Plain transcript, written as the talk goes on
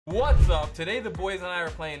What's up? Today the boys and I are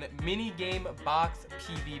playing Minigame Box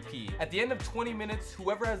PvP. At the end of 20 minutes,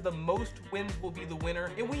 whoever has the most wins will be the winner,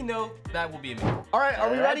 and we know that will be me. All right, are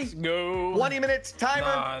we ready? Let's go. 20 minutes,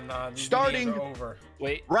 timer. Nah, starting. Over.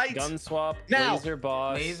 Wait, right gun swap, now. laser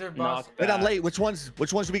boss, knockback. Wait, I'm late. Which ones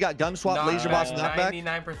do we got? Gun swap, laser boss, knockback?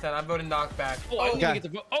 99%. I'm voting knockback. Oh, I didn't okay. get to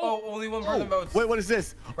vote. Only one person votes. Wait, what is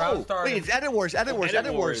this? Round started. Wait, it's edit wars.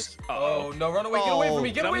 Oh, no, run away. Get away from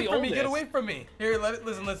me. Get I'm away the from me. Get oldest. away from me. Here,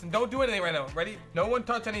 listen. Don't do anything right now. Ready? No one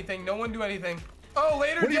touch anything. No one do anything. Oh,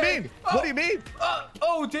 later, What do you Jay. mean? Oh, What do you mean?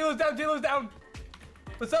 Oh, J-Lo's down.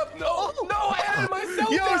 What's up? No, I added myself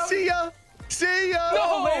Yo, down. see ya.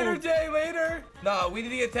 No, later, Jay, later. No, we need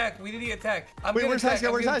the attack. I'm Wait, getting where's attacked.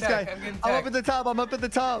 HighSky? Where's HighSky? I'm I'm up at the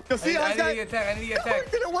top. Go see I need the HighSky. attack. I need the attack.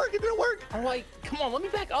 It didn't work. I'm like, come on, let me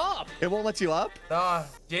back up. It won't let you up? Nah,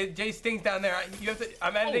 Jay stinks down there. You have to.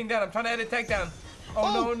 I'm editing down. I'm trying to edit tech down.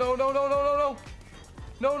 Oh, Oh. no.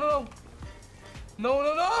 No,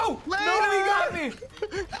 he got me.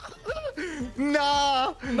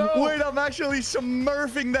 Nah. No. Wait, I'm actually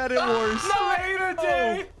smurfing that in wars. No, later,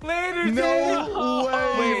 Jay. Later, Jay. No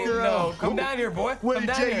way, Wait, bro. no. Come down here, boy. Come Wait,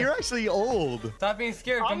 down Jay, here. you're actually old. Stop being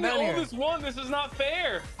scared. Come I'm the down here. oldest one. This is not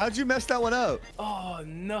fair. How'd you mess that one up? Oh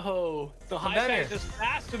no, the Come high down guy here. is just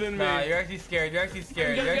faster than me. Nah, you're actually scared. You're actually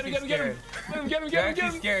scared. You're actually scared. Get You're him.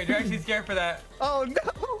 actually scared. You're actually scared for that. Oh,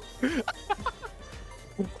 no.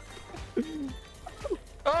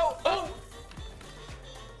 Oh.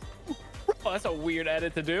 Oh, that's a weird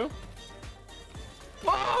edit to do.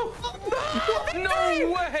 Oh! No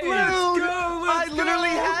way! Dude, Let's I literally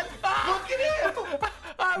go. had. Look at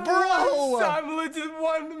him. Bro! Bro. I'm legit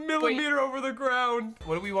 1 millimeter over the ground.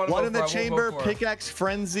 What do we want to One vote in the for? I won't chamber, vote for. pickaxe,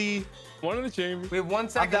 frenzy. One in the chamber. We have 1 I'm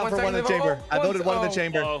second. down for one in the chamber. I voted one in the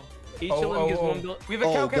chamber. Oh, each of them gets one. We have a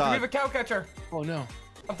cow catcher. God. We have a cow catcher. Oh no.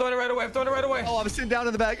 I'm throwing it right away. Oh, I'm sitting down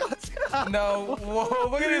in the back. No. Whoa,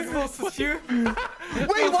 look at this little shoot.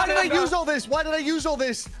 Wait, why did I use all this?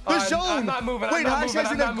 The zone. I'm not moving. Wait,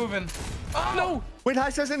 I'm not moving. Oh, No. Wait,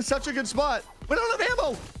 HighSky's in such a good spot. We don't have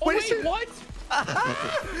ammo. Oh, wait, what?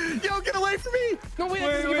 Yo, get away from me. No,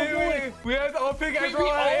 Wait. We have to all pick Wait, roll we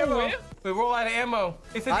out of all ammo. whiffed? We roll out of ammo.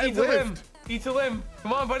 It says I eat a limb. whiffed. Eat a limb.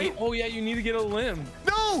 Come on, buddy. Oh yeah, you need to get a limb.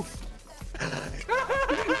 No.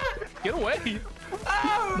 Get away.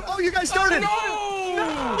 Oh, you guys started.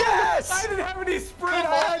 No! Yes. I didn't have any sprint.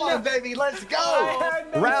 Come on, baby. Let's go. I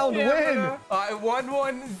had no Round stamina.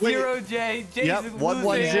 win. 1-1-0, Jay. Jay's Yep, losing.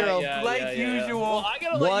 1-1-0. Like usual. Well, I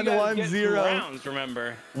gotta let you guys get 1-1-0. rounds,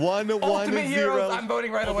 remember? 1-1-0. Ultimate Heroes. I'm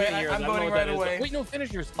voting right away. Ultimate Heroes, I'm I don't know voting what right that is. away. Wait, no,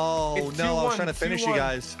 finishers. Oh It's no, I was 2-1, trying to finish you 2-1.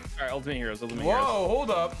 guys. All right, Ultimate Heroes. Whoa,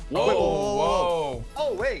 hold up. Whoa. Whoa.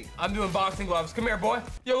 Oh wait. I'm doing boxing gloves. Come here, boy.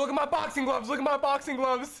 Yo, look at my boxing gloves.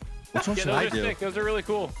 Which one Yeah, should those I are do? sick. Those are really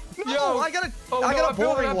cool. No, Yo. I got Oh, a no, I'm building,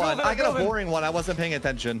 boring I'm one. building, I I'm got a building. boring one. I wasn't paying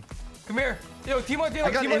attention. Come here. Yo, Team on J-Love.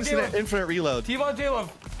 I got infinite reload. Team on J-Love.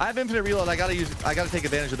 I have infinite reload. I gotta take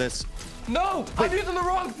advantage of this. No, I'm using the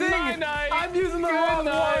wrong thing. Night-night. I'm using the Good wrong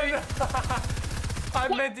night. one. I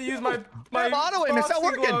meant to use my have auto aim. It's not boxing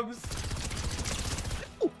working. gloves.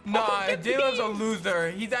 Nah, J-Love's a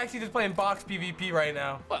loser. He's actually just playing box PvP right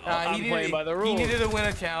now. Well, I'm playing by the rules. He needed to win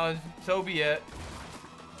a challenge. So be it.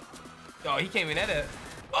 Oh, he can't even edit.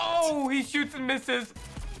 Oh, he shoots and misses.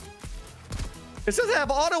 It says I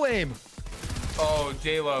have auto aim. Oh,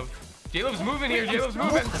 J-Love. J-Love's moving here. J-Love's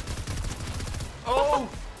moving. Oh,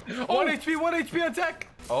 1 HP on tech.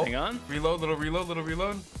 Oh, Hang on. Reload.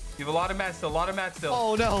 You have a lot of mats still.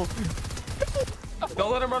 Oh no.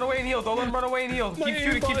 Don't let him run away and heal. Keep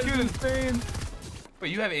shooting. Insane.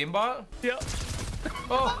 Wait, you have aimbot? Yep.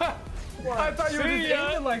 Oh, I thought you were just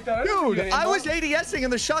aiming like that. Dude, I was ADSing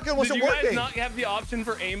and the shotgun Did wasn't you guys working. not have the option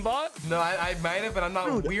for aimbot? No, I might have, but I'm not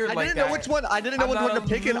Dude, weird I like didn't that. know which one. I didn't know I'm which not one to a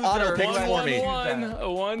pick and loser. auto picks Why for would you me. do that?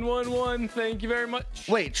 1-1-1. Thank you very much.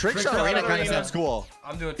 Wait, trick shot Shot arena kind of Arena. sounds cool.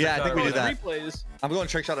 I'm doing. Yeah, I think we do that. Replays. I'm going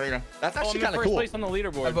trick shot arena. That's Oh, I'm actually in kind of first cool. place on the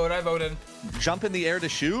leaderboard. I voted. Jump in the air to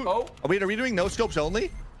shoot. Oh. Wait, are we doing no scopes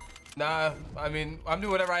only? Nah, I mean, I'm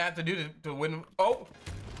doing whatever I have to do to win. Oh.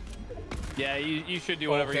 Yeah, you should do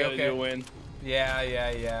whatever you gotta do to win.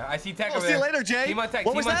 Yeah. I see tech Oh, over see you there. later, Jay. Team on tech.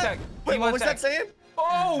 What Team was on that? tech. Wait, Team what on was tech. that saying?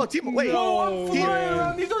 Oh, team. Wait. No, I'm Team- flying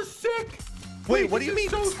around. These are sick. Wait, what do These you are mean?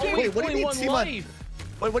 so sick. Wait, what do you mean 21 team on? life.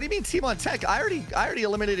 Wait, what do you mean team on tech? I already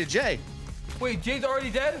eliminated Jay. Wait, Jay's already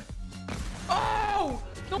dead? Oh!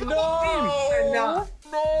 No!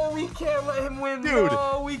 No, we can't let him win. Dude,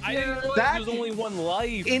 no, we I didn't can't. realize That- there's only one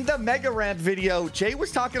life. In the Mega Rant video, Jay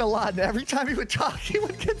was talking a lot, and every time he would talk, he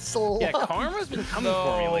would get slow. Yeah, Karma's been coming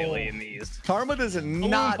for me lately in these. Karma does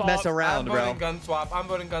not pop. mess around, I'm voting bro. gun swap. I'm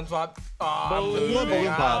voting gun swap. Oh, I'm Balloon losing.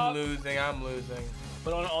 pop. I'm losing.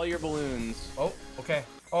 Put on all your balloons. Oh, okay.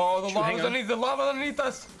 Oh, the lava underneath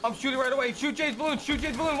us. I'm shooting right away. Shoot Jay's balloon. Shoot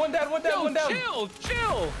Jay's balloon. One down. One down. One down.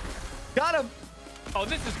 Chill. Got him. Oh,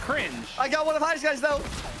 this is cringe. I got one of HighSky's though.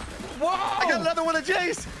 Whoa! I got another one of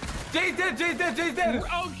Jay's. Jay's dead. Jay's dead. Jay's dead.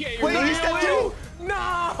 Okay. Wait, he's dead too. No!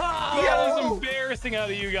 That was embarrassing out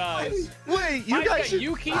of you guys. Wait, you guys should...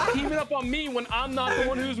 You keep teaming up on me when I'm not the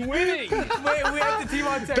one who's winning. Wait, we have to team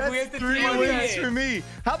on tech. That's We have to 3 team on wins tech. for me.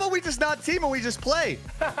 How about we just not team and we just play?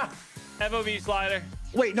 FOV slider.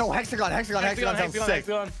 Wait, no, Hexagon sounds sick.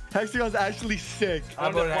 Hexagon's actually sick.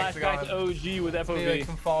 I'm the Flash Hexagon. Guy's OG with FOV. Maybe like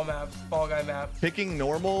some fall maps, fall guy maps. Picking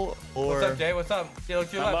normal or... What's up, Jay? What's up? Jay, look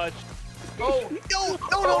to your Not left. much. Oh! No.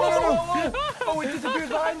 Oh, it disappears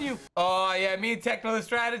behind you. Oh, yeah, me and Tech know the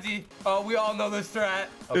strategy. Oh, we all know the strat.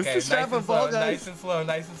 Okay, It's the strat for Fall Guys. Nice and slow,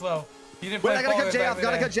 nice and slow. You didn't play Wait, I gotta Fall cut Guys Jay off. back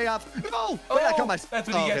Gotta then. cut Jay off. No! Oh, Wait, I cut my... that's what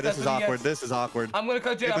he gets, okay, that's this is what he awkward. gets. This is awkward. I'm gonna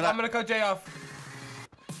cut Jay off. I'm gonna cut Jay off.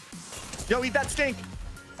 Yo, eat that stink.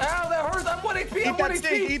 Ow, that hurts. I'm 1 HP. I'm 1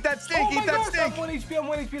 HP. Eat that stink. Eat that stink. I'm 1 HP. I'm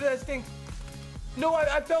 1 HP to that stink. No,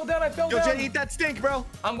 I fell down. I fell Yo, down. Jay, eat that stink, bro.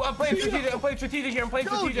 I'm playing strategic. I'm playing strategic here. I'm playing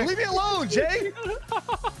Dude, strategic. leave me alone, Jay.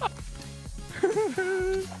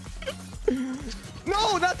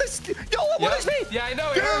 No, not this. Yo, what is me? Yeah, I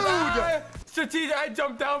know. Dude. Strategic. I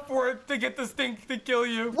jumped down for it to get the stink to kill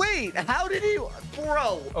you. Wait, how did he,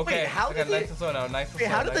 bro? Okay, Wait, how did nice and slow now. Nice and slow.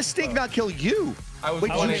 Wait, how did the stink not kill you? I was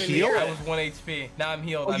Wait, 1 you HP. healed? I was 1 HP. Now I'm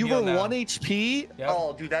healed. Oh, I'm you healed were now. 1 HP? Yep.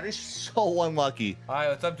 Oh, dude, that is so unlucky. All right,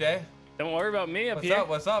 what's up, Jay? Don't worry about me up What's here. up?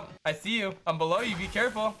 What's up? I see you. I'm below you. Be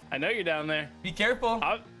careful. I know you're down there. Be careful.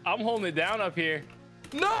 I'm holding it down up here.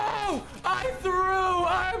 No! I threw!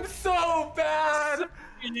 I'm so bad!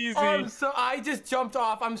 Easy. I just jumped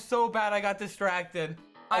off. I'm so bad I got distracted.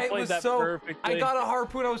 I played that perfectly. I got a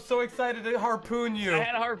harpoon. I was so excited to harpoon you. I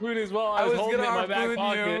had a harpoon as well. I was holding gonna it in my back harpoon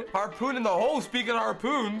you. pocket. Harpoon in the hole. Speaking of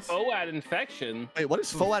harpoons. FOAD infection. Wait, what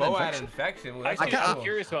is FOAD infection? infection. Well, Actually, that's I'm cool.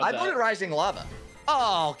 curious about I that. voted Rising Lava.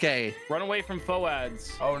 Oh, okay. Run away from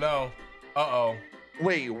FOADs. Oh no. Uh-oh.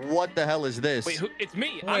 Wait, what the hell is this? Wait, it's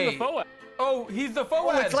me. I'm the FOAD. Oh, he's the Oh,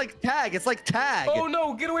 FOAD. it's like tag. It's like tag. Oh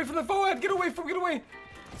no, get away from the FOAD. Get away.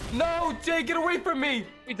 No, Jay, get away from me.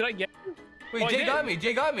 Wait, did I get him? Wait, Oh, I Jay did. got me.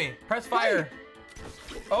 Jay got me. Press fire.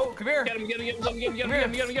 Oh, come here. Get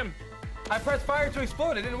him. I pressed fire to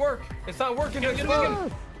explode. It didn't work. It's not working. Get him. Did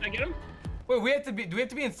I get him? Wait, do we have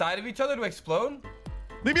to be inside of each other to explode?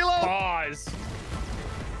 Leave me alone. Pause.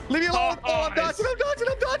 Leave me alone. Oh, I'm Pause.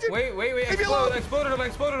 dodging. Wait. Leave me I alone.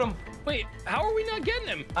 exploded him. Wait, how are we not getting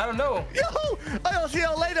him? I don't know. Yo, I'll see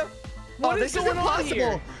y'all later. What This is is going on impossible.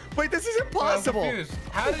 here? Wait, this is I'm impossible. confused.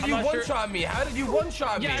 How did I'm you not sure. one-shot me? How did you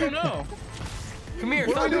one-shot me? Yeah, I don't know. Come here.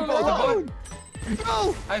 What Stop are you doing both. alone?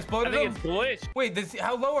 No. I I exploded think him. it's glitched. Wait,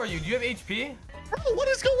 how low are you? Do you have HP? Bro, what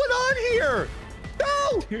is going on here?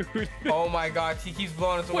 No. Dude. Oh my God, he keeps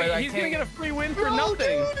blowing us away. Wait, he's gonna get a free win for No,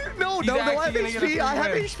 nothing. dude. No, He's I have actually gonna get a HP. I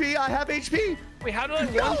have free win. HP. I have HP. Wait, how did I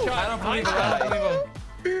No. one shot? I don't believe him. I don't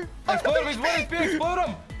believe him. Explode him. He's 1 HP. Explode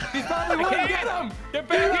him. He's probably I one. can't. Get him. Get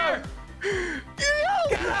back here.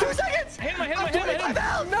 Yo, 2 seconds. Hit him. I'm 25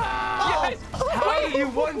 out. No. Yes. How did you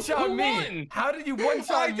one-shot Who me? won? How did you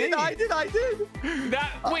one-shot me? I did.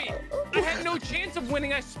 Wait, I had no chance of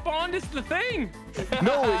winning. I spawned as the thing.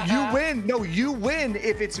 No, you win. No, you win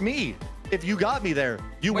if it's me. If you got me there,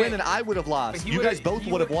 you Wait. win and I would have lost. He You would've- guys both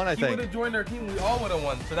he would have won, I He would think. have joined our team. We all would have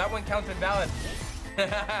won. So that one counts invalid.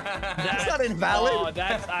 That's not invalid. Oh,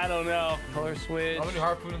 that's, I don't know. Color switch. I'm gonna do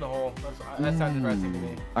harpoon in the hole. That sounds interesting to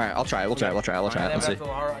me. All right, I'll try it. We'll try it. Let's see.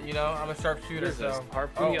 You know, I'm a sharpshooter, so.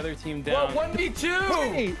 Harpoon the other team Well, down.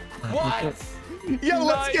 1v2. Wait. What? Yo,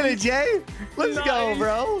 let's get it, Jay. Let's go, Nice.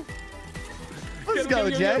 bro. Let's Get him, go,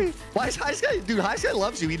 get him, get Jay. him. Why is HighSky? Dude, HighSky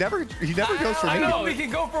loves you. He never goes for I me. only can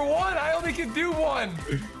go for one. I only can do one.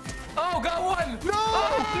 Oh, got one. No.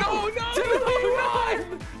 Oh, no.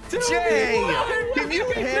 2v1. Jay, 2v1. can you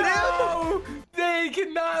hit him? No. They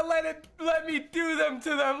cannot let me do them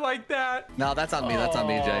to them like that. No, that's on me. That's on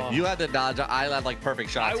me, Jay. Aw. You had to dodge. I had like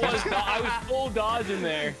perfect I shots. was full dodge in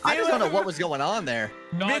there. I just don't know what was going on there.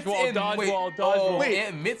 Dodge wall, dodge wall, dodge Oh, wall. Wait,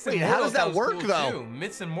 and Mitts and wait, how Mortal does that sounds work, cool, though? Too.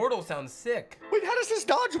 Mitts and Mortal sounds sick. Wait, how does this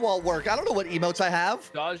dodge wall work? I don't know what emotes I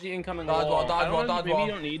have. Dodge the incoming Dodge wall, wall. dodge I don't wall, know, dodge maybe wall.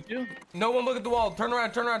 you don't need to. No one look at the wall. Turn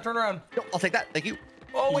around. No, I'll take that. Thank you.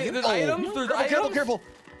 Oh wait, there's items. There's items.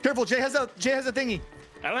 Careful. Jay has a thingy.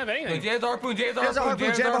 I don't have anything. Jay has a harpoon. Jay has Jay has a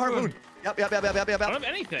harpoon. Jay has a harpoon. Yep. I don't have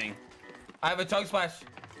anything. I have a chug splash.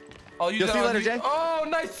 I'll use You'll it see you on later, you. Jay. Oh,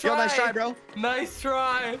 nice try. Yo, nice try, bro. Nice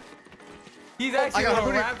try. He's I actually got gonna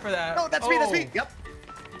harpoon. rap for that. No, that's me. That's me. Yep.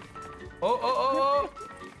 Oh.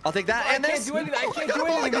 I'll take that. I and can't this. do anything. I Oh, can't got do a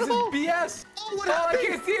ball, I anything. got a This is ball. BS. Oh, what I happened?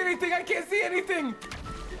 can't see anything.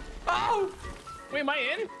 Oh! Wait, am I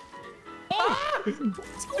in? Oh! Dude,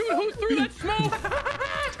 who threw that smoke?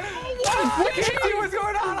 Oh, I can't see what's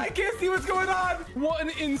going on. I can't see what's going on. What an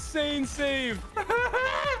insane save.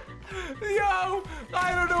 Yo,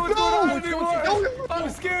 I don't know what's going on anymore. No. I'm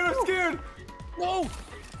scared. I'm scared. No.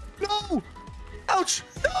 No! Ouch!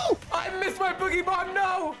 No! I missed my boogie bomb.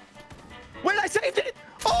 No. Wait, I saved it!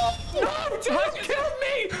 Oh! No, just killed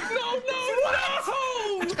me. No.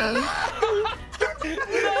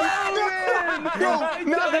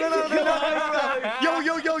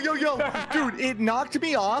 Yo. Dude, it knocked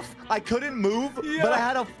me off. I couldn't move, but I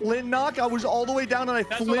had a flint knock. I was all the way down, and I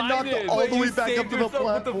That's flint what I knocked did. all Wait, the way you back up saved to the yourself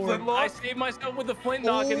with the platform. flintlock? I saved myself with the flint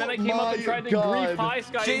knock, and then I came up and tried to grief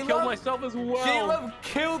HighSky and killed myself as well. Caleb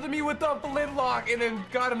killed me with the flintlock and then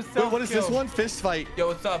got himself Wait, what is this killed. one? Fist fight. Yo,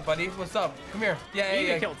 what's up, buddy? What's up? Come here. Yeah. You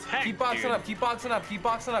need to kill Tech, Keep boxing dude. up. Keep boxing up. Keep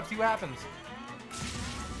boxing up. See what happens.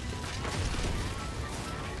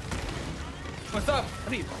 What's up?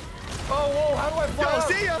 Oh, whoa, how do I fly Yo, up?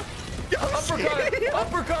 see ya! Yo, see Uppercut! ya!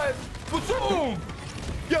 Uppercut! Boom!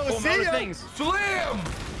 Yo, Boom, see other ya! things. Slam!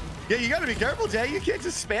 Yeah, you gotta be careful, Jay. You can't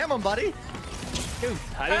just spam them, buddy. Dude,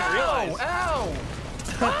 I didn't realize. Ow!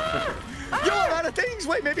 Yo, I'm out of things.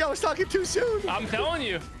 Wait, maybe I was talking too soon. I'm telling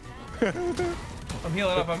you. I'm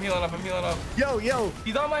healing up. I'm healing up. I'm healing up. Yo.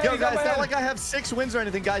 He's on my head. Yo, He's on guys, my not head. like I have 6 wins or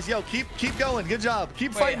anything, guys. Yo, keep going. Good job.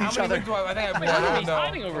 Keep Wait, fighting how each many other. wins do I think I have? What are one. we No.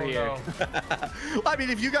 hiding over here? I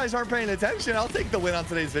mean, if you guys aren't paying attention, I'll take the win on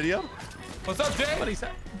today's video. What's up, Jay? What he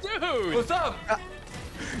said? Dude. What's up?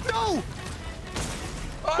 No!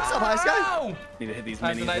 What's up, HighSky? Ow! Need to hit these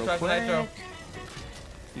That's a minis nice real throw. quick. Nice throw.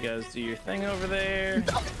 You guys do your thing over there.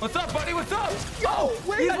 What's up, buddy? What's up? Yo,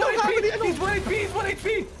 wait, He's I 1 don't have any. I HP. He's don't... 1 HP. He's 1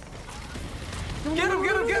 HP. Get him.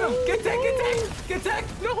 Get Tech. Get Tech.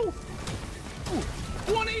 No.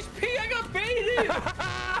 1 HP. I got baited.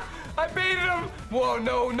 I baited him. Whoa,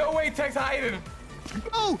 no way. Tech's hiding.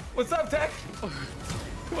 No! What's up, Tech?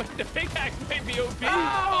 What, the pickaxe made me OP.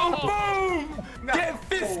 Oh, boom! Get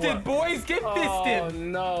fisted, boys. Get Oh fisted.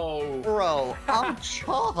 no. Bro, I'm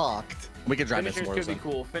shocked. We can drive this Finishers more. could be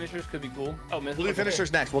cool. Finishers could be cool. Oh, man. We'll do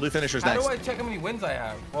finishers next. We'll do finishers How next. do I check how many wins I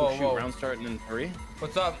have? Oh, Whoa, shoot, whoa. round starting in 3.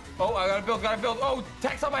 What's up? Oh, I gotta build. Oh,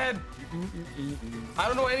 Tech's on my head. I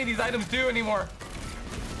don't know what any of these items do anymore.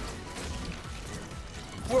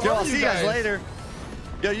 Where Yo, are I'll see you guys guys later.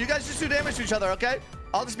 Yo, you guys just do damage to each other, okay?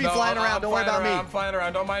 I'll just be No, flying around. I'm Don't worry flying about around, I'm me. flying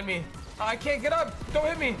around. Don't mind me. I can't get up. Don't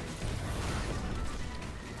hit me.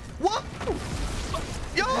 What?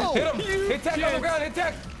 Yo! Hit him. Hit Tech on the kids. ground. Hit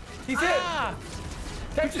Tech. He's hit. Ah,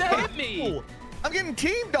 Tech's just dead. hit me. I'm getting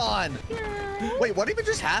teamed on. Wait, what even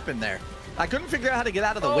just happened there? I couldn't figure out how to get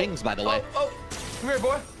out of the wings, by the way. Oh. Come here,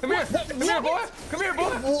 boy. Come here. Come here, boy. Come here, boy.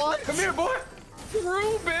 What? Come here, boy.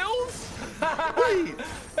 Through bills? Wait.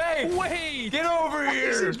 Hey. Wait. Get over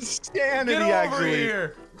here. Insanity, Get over actually.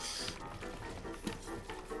 here.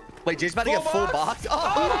 Wait, Jay's about to get Full full box? box.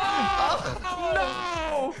 Oh!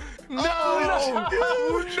 Oh, no!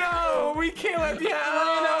 Oh, No! We can't let you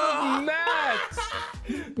out! Mats.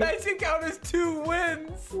 That should count as 2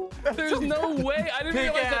 wins! There's no way. I didn't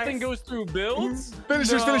realize that Pickaxe. thing goes through builds.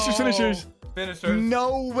 Finishers. Finishers.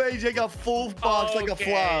 No way, Jay got full box like a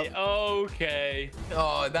flop. Okay.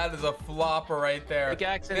 Oh, that is a flopper right there.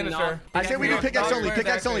 Pickaxe and Finisher. knock. I say we do pickaxe Knock only. where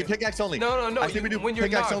Pickaxe only. exactly? Pickaxe only. No. I say we do when you're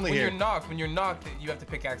pickaxe knocked, only when here. when you're knocked, you have to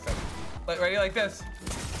pickaxe them. Like, ready? Like this.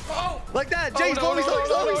 Oh! Like that. Oh, Jay, no, slow, no, slow, no,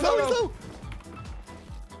 slow, no, slow, no, no. slow.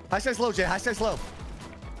 High side slow, Jay. High side slow.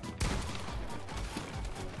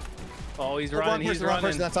 Oh, he's Wrong running. person, He's wrong running.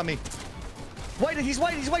 person. That's on me. Wait, he's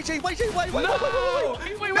white, Jay. Wait. No!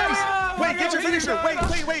 Wait, Nice. no, Wait, get your finisher.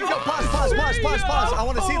 Wait. Yo, pause. I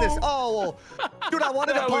want to see this. Oh, dude, I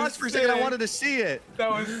wanted to That was pause for a second. I sick. wanted to see it. That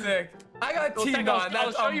was sick. I got Well, teamed Tech, on. I'll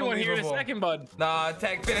That's show you one here in a unbelievable. second, bud. Nah,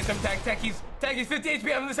 Tech, finish him, Tech. He's 50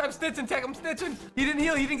 HP. I'm snitching, Tech. I'm snitching. He didn't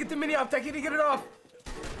heal. He didn't get the mini off. Tech, he didn't get it off.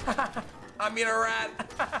 I'm being a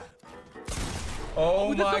rat.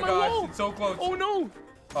 Oh that's my on my gosh, wall. it's so close. Oh no.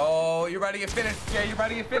 Oh, you're about to get finished. Jay, you're about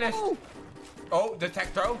to get finished. Oh, the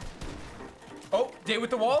Tech throw. Oh, Jay with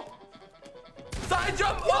the wall. Side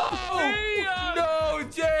jump. Oh, Hey, no,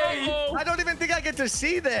 Jay. Uh-oh. I don't even think I get to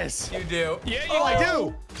see this. You do. Yeah, you Oh, I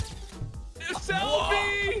do.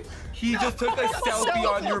 Selfie. He just took a selfie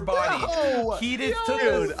on your body. No. He just took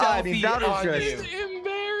Dude, a I mean, selfie that is on just- you.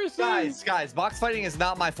 Embarrassing. Guys, box fighting is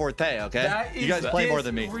not my forte, okay? That is You guys play more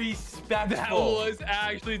than me. disrespectful. That was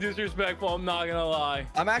actually disrespectful. I'm not gonna lie.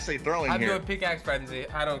 I'm actually throwing I'm here. doing pickaxe frenzy.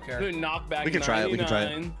 I don't care. Dude, knockback. We can try it, we can try it.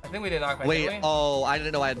 99. I think we did knock back. Wait, didn't we? oh, I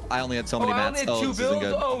didn't know I only had so Oh, many I mats. only had 2 this isn't builds?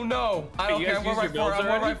 good. Oh no. I don't you care. guys I'm going used right your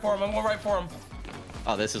for him. builds I'm going right for him.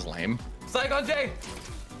 Oh, this is lame. Psych on Jay.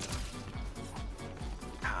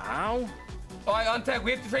 now. All right, on tech.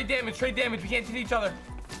 We have to trade damage. Trade damage. We can't hit each other.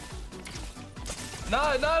 No.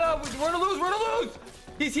 We're to lose. We're to lose.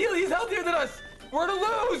 He's healing. He's healthier than us. We're to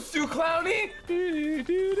lose, you clowny.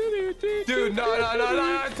 Dude,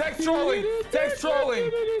 no. Tech's trolling. Tech's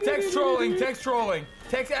trolling. Tech's trolling. Tech's trolling.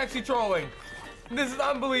 Tech's actually trolling. This is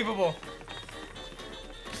unbelievable.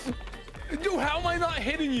 Dude, how am I not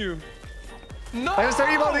hitting you? No. I gotta start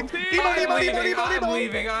emoting.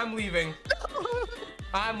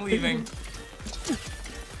 I'm leaving.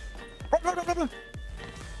 Run.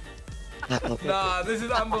 Nah, this is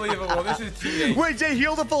unbelievable. This is cheating. Wait, Jay,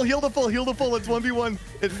 heal the full. It's 1v1.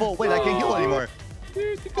 It's full. Wait, I can't heal anymore.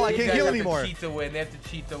 Oh, I can't heal anymore. Cheat to win. They have to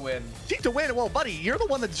cheat to win. Cheat to win? Well, buddy, you're the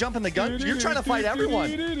one that's jumping the gun. You're trying to fight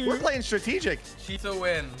everyone. We're playing strategic. Cheat to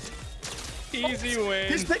win. Easy win.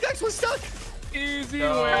 His pickaxe was stuck. Easy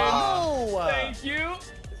No. win. Oh. Thank you.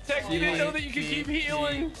 Tech, you didn't know that you could keep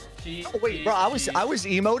healing. Oh, wait, bro, I was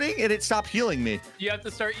emoting and it stopped healing me. You have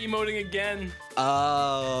to start emoting again.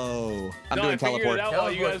 Oh. I'm doing I figured teleport. it out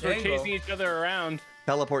while you guys were Tangle. chasing each other around.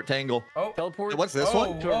 Teleport tangle. Oh. Teleport. What's this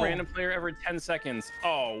one? To a random player every 10 seconds.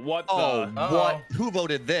 Oh, what Oh, the? what? Who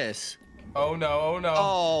voted this? Oh no.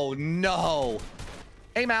 Oh, no.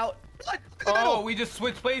 Aim out. Oh, we just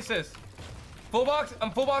switched places. Full box.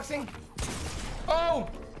 I'm full boxing. Oh,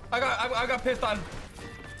 I got pissed on.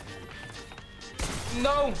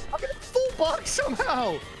 No. I'm in full box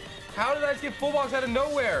somehow. How did I get full box out of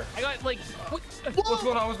nowhere? I got like. What's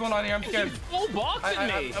going on? What's going on here? I'm scared. He's full boxing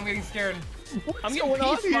me. I'm getting scared. I'm getting going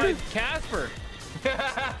on pieced by here? Casper.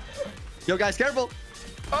 Yo, guys, careful.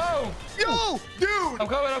 Oh. Yo, dude. I'm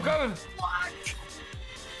coming. What?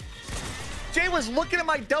 Jay was looking at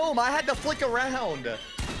my dome. I had to flick around.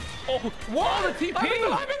 Oh, What? the TP. I'm in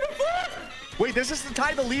the front. Wait, this is to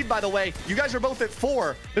tie the lead, by the way. You guys are both at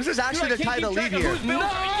 4. This is actually Dude, to tie the lead here. No.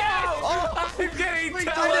 Yes! Oh, I'm getting Wait,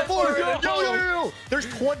 tied at 4. teleported. Yo. There's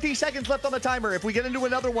 20 seconds left on the timer. If we get into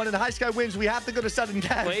another one and HighSky wins, we have to go to sudden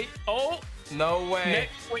death. Wait. Oh. No way.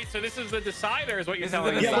 Wait. So this is the decider, is what you're This is the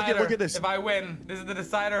telling me? Yeah, decider. look at this. If I win, this is the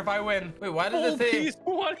decider. If I win. Wait, why does Full it say? piece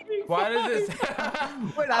 185. Why does this?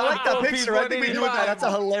 Wait, I like that Oh, picture. I think we do it. That's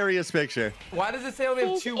a hilarious picture. Why does it say only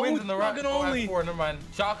have 2 wins in the run? Shotgun Oh, I have only. 4. Never mind.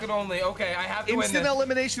 Shotgun only. Okay, I have to win Instant this.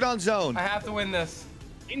 elimination on zone. I have to win this.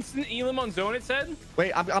 Instant elim on zone, it said?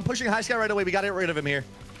 Wait, I'm pushing HighSky right away. We got to get rid of him here.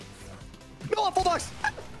 No, I'm full box.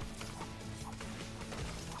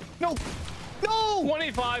 No.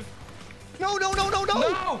 185. No.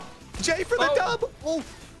 No! Jay for the Oh. dub. Oh,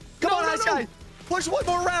 come on, no, HighSky. Push one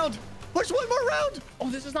more round. Oh,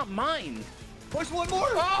 this is not mine. Push one more.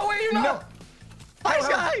 Oh, wait, you're not.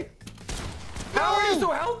 HighSky. How are you so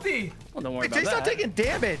healthy? Well, don't worry Jay's about not that. taking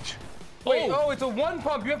damage. Wait, oh, it's a 1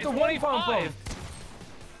 pump. You have It's to 1 pump 25. him.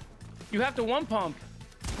 You have to 1 pump.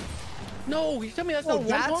 No, you tell me that's not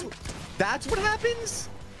 1 pump? That's what happens?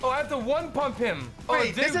 Oh, I have to 1 pump him. Wait,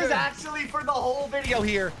 Oh, this dude, is actually for the whole video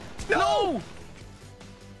here. No!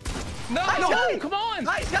 No! HighSky. come on.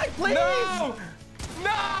 HighSky, please. No!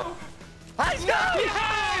 No! HighSky.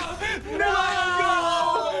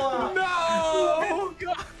 No! No!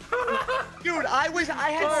 Dude, I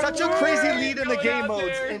had such a crazy lead in the game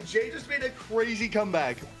modes, and Jay just made a crazy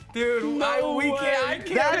comeback. Dude, I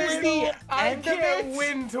can't That is the I end of can't it?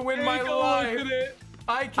 win to win my life.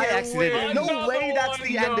 I can't exited it. win. No way that's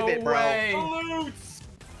the end of it, bro. Way.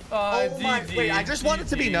 Oh my! GG, Wait, I just want it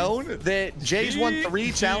to be GG. known that Jay's won 3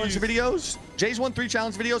 GG. challenge videos.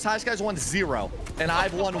 HighSky's won 0, and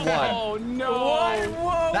I've won 1. Oh, no. What?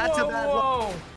 Whoa, That's a whoa, bad whoa.